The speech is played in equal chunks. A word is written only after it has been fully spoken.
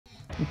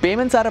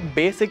Payments are a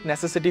basic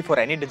necessity for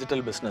any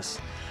digital business.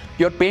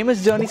 Your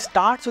payments journey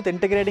starts with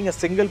integrating a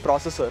single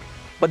processor,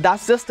 but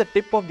that's just the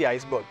tip of the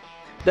iceberg.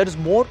 There is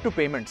more to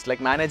payments, like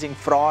managing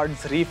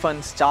frauds,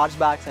 refunds,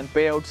 chargebacks, and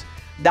payouts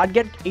that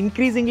get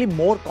increasingly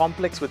more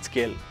complex with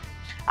scale.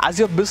 As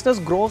your business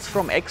grows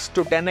from X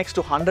to 10x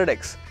to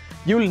 100x,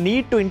 you will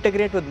need to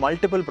integrate with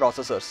multiple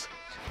processors.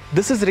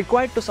 This is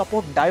required to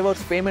support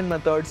diverse payment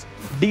methods,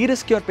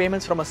 de-risk your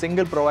payments from a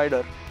single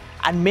provider,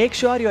 and make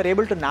sure you are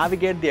able to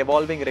navigate the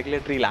evolving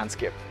regulatory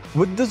landscape.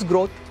 With this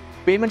growth,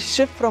 payments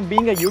shift from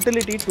being a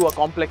utility to a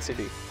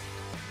complexity.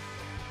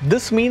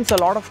 This means a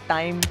lot of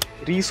time,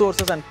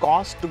 resources, and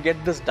cost to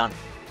get this done.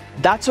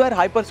 That's where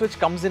Hyperswitch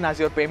comes in as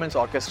your payments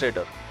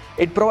orchestrator.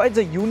 It provides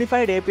a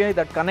unified API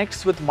that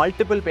connects with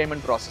multiple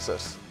payment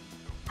processors.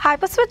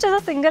 Hyperswitch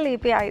is a single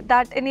API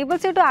that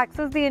enables you to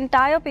access the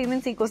entire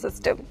payments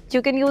ecosystem.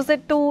 You can use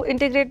it to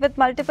integrate with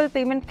multiple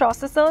payment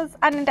processors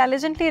and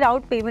intelligently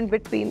route payment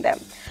between them.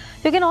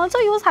 You can also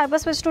use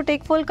Hyperswitch to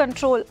take full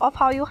control of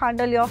how you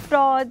handle your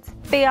frauds,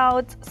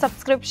 payouts,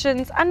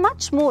 subscriptions, and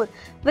much more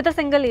with a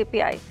single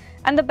API.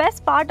 And the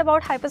best part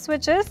about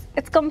Hyperswitch is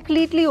it's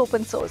completely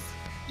open source.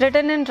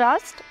 Written in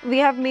Rust, we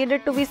have made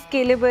it to be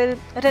scalable,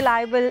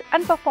 reliable,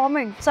 and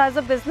performant. So as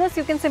a business,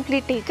 you can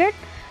simply take it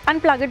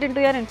and plug it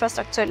into your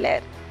infrastructure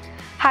layer.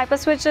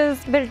 Hyperswitch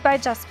is built by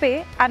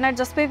JustPay, and at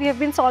JustPay we have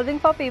been solving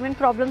for payment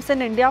problems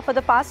in India for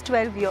the past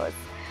 12 years.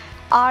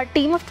 Our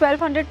team of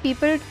 1200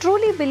 people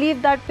truly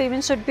believe that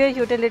payments should be a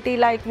utility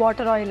like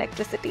water or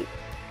electricity.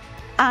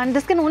 And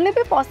this can only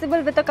be possible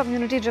with a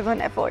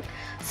community-driven effort.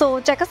 So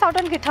check us out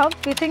on GitHub.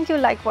 We think you'll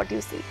like what you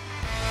see.